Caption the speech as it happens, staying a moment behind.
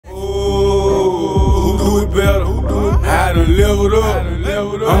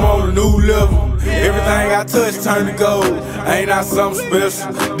I'm on a new level. Everything I touch turn to gold. Ain't I something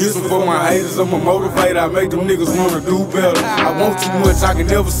special? This one for my haters, I'm a motivator. I make them niggas wanna do better. I want too much, I can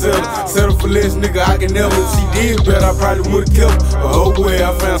never settle. Settle for less, nigga, I can never. If she did better, I probably would've kept her. But oh boy,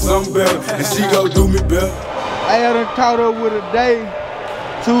 I found something better, and she gon' do me better. I had caught up with a day,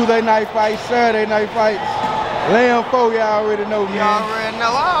 Tuesday night fights, Saturday night fights. Lamb 4, y'all already know, man. Y'all already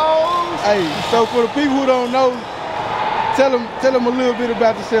know. Oh. Hey, so for the people who don't know, tell them a little bit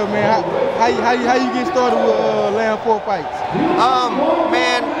about yourself, man. How you get started with Lamb 4 fights?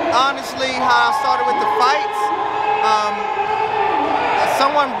 Man, honestly, how I started with the fights,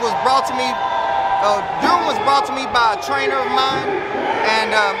 someone was brought to me, June was brought to me by a trainer of mine,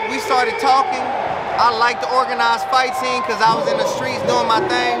 and we started talking. I like the organized fight scene because I was in the streets doing my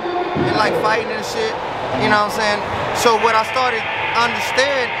thing and like fighting and shit. You know what I'm saying? So what I started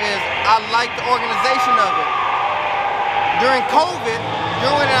understand is I like the organization of it. During COVID,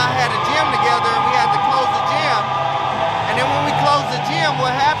 Drew and I had a gym together and we had to close the gym. And then when we closed the gym,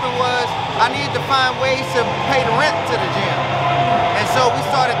 what happened was I needed to find ways to pay the rent to the gym. And so we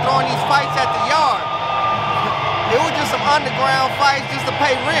started throwing these fights at the yard. It was just some underground fights just to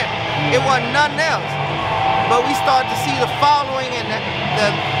pay rent. It wasn't nothing else. But we started to see the following and the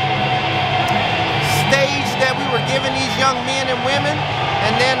stage that we were giving these young men and women,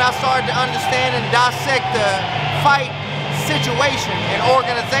 and then I started to understand and dissect the fight situation and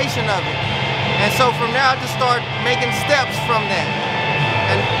organization of it. And so from there I just started making steps from that.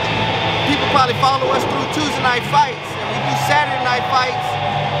 And people probably follow us through Tuesday night fights, and we do Saturday night fights.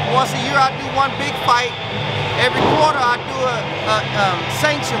 Once a year I do one big fight. Every quarter I do a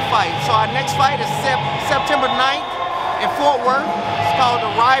sanctioned fight. So our next fight is September 9th in Fort Worth. It's called The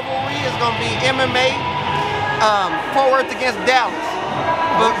Rivalry. It's gonna be MMA, Fort Worth against Dallas.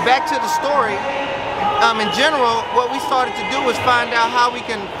 But back to the story, in general, what we started to do was find out how we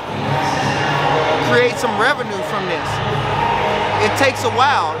can create some revenue from this. It takes a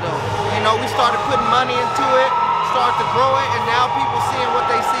while though. You know, we started putting money into it, started to grow it, and now people seeing what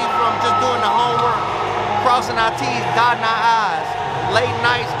they see from just doing the homework, crossing our T's, dotting our I's, late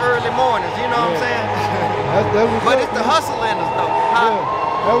nights, early mornings, you know what I'm saying? But it's the hustle in us though. Huh?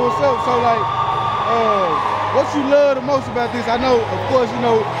 Yeah, that's what's up. So like, what you love the most about this? I know, of course, you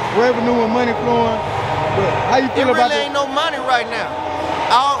know, revenue and money flowing, but how you feel about it? It really ain't no money right now.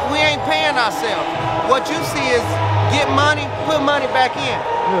 We ain't paying ourselves. What you see is get money, put money back in.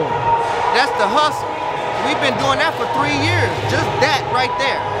 Yeah. That's the hustle. We've been doing that for 3 years, just that right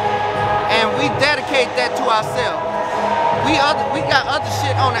there. And we dedicate that to ourselves. We got other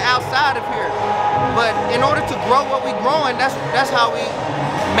shit on the outside of here. But in order to grow what we growing, that's how we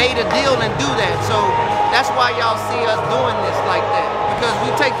made a deal and do that. So that's why y'all see us doing this like that. Because we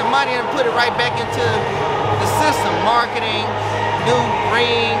take the money and put it right back into the system. Marketing, new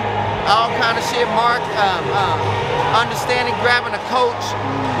ring, all kind of shit, understanding, grabbing a coach,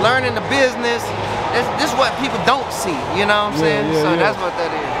 learning the business. This is what people don't see, you know what I'm saying? That's what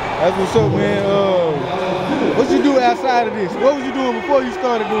that is. That's what's up, man. What you do outside of this? What was you doing before you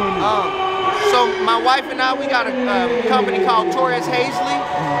started doing this? So my wife and I, we got a company called Hazley,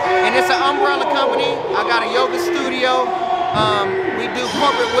 and it's an umbrella company. I got a yoga studio. We do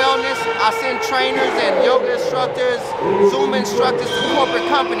corporate wellness. I send trainers and yoga instructors, Zoom instructors to corporate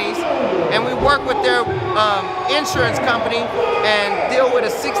companies, and we work with their insurance company and deal with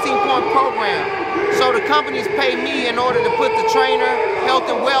a 16-point program. So the companies pay me in order to put the trainer, health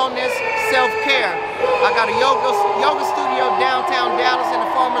and wellness, self-care. I got a yoga studio downtown Dallas in the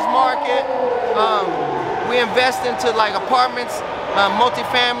farmers market. We invest into like apartments,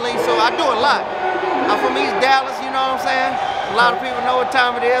 multifamily, so I do a lot. I'm from East Dallas, you know what I'm saying? A lot of people know what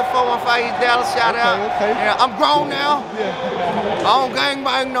time it is. 415 East Dallas, shout out. Okay. Yeah, I'm grown now. I don't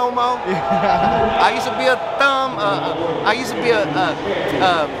gangbang no more. I used to be a thumb. I used to be a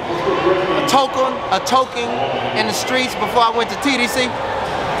token in the streets before I went to TDC.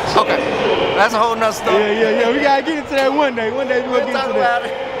 Okay, that's a whole nother story. Yeah. We gotta get into that one day. One day we'll get into that.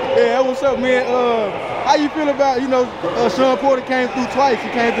 Yeah, what's up, man? How you feel about, you know, Sean Porter came through twice. He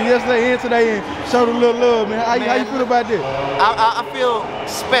came through yesterday and today and showed a little love, man. How you feel about this? I feel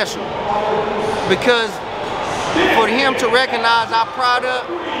special because for him to recognize our product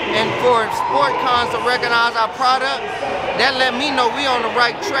and for sport cons to recognize our product, that let me know we on the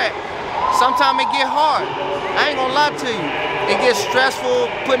right track. Sometimes it get hard. I ain't gonna lie to you. It gets stressful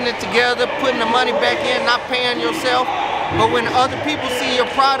putting it together, putting the money back in, not paying yourself. But when other people see your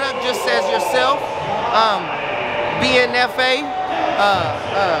product just as yourself, BNFA,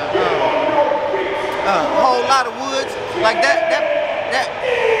 whole lot of woods, like that,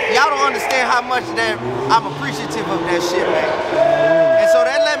 y'all y'all don't understand how much that I'm appreciative of that shit, man. And so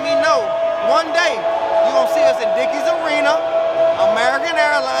that let me know, one day, you're gonna see us in Dickies Arena, American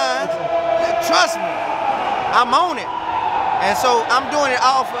Airlines. Trust me, I'm on it. And so I'm doing it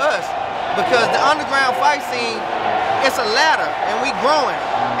all for us, because the underground fight scene, it's a ladder, and we growing.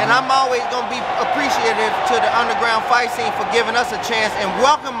 And I'm always gonna be appreciative to the underground fight scene for giving us a chance and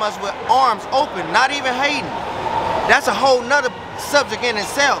welcome us with arms open, not even hating. That's a whole nother subject in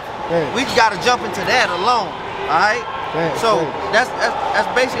itself. We gotta jump into that alone, all right? So that's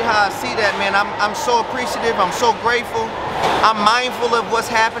basically how I see that, man. I'm so appreciative, I'm so grateful. I'm mindful of what's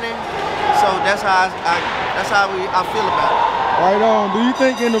happening. So that's how I feel about it. Right on. Do you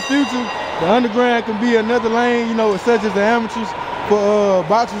think in the future the underground can be another lane, you know, such as the amateurs, for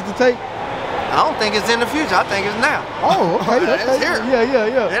boxers to take? I don't think it's in the future. I think it's now. Oh, okay. It's here.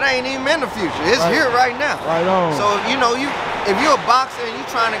 Yeah. It ain't even in the future. It's here right now. Right on. So you know, if you're a boxer and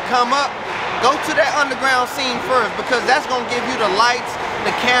you're trying to come up, go to that underground scene first, because that's gonna give you the lights,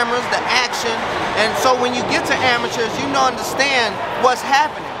 the cameras, the action, and so when you get to amateurs, you know, understand what's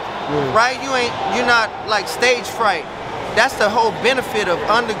happening, right? You're not like stage fright. That's the whole benefit of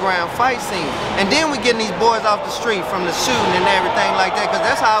underground fight scene. And then we getting these boys off the street from the shooting and everything like that, because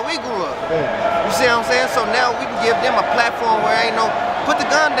that's how we grew up. You see what I'm saying? So now we can give them a platform where ain't no, put the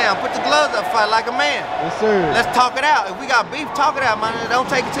gun down, put the gloves up, fight like a man. Yes, sir. Let's talk it out. If we got beef, talk it out, man.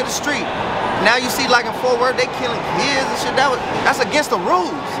 Don't take it to the street. Now you see, like in Fort Worth, they killing kids and shit. That's against the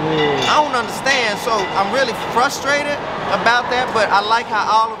rules. I don't understand. So I'm really frustrated about that, but I like how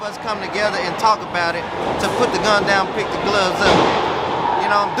all of us come together and talk about it, to put the gun down, pick the gloves up, you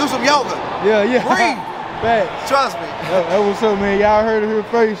know, do some yoga. Yeah. Breathe. Facts. Trust me. That was up, man. Y'all heard it here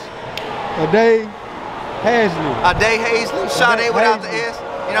first. Hazley. Hazley. Sade without the S.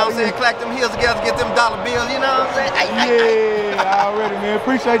 You know what I'm saying? Clack them heels together, get them dollar bills, you know what I'm saying? Already, man.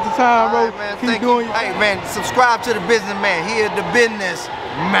 Appreciate the time, bro. Man, Keep doing Hey, man, subscribe to the businessman. He is the business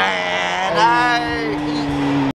man.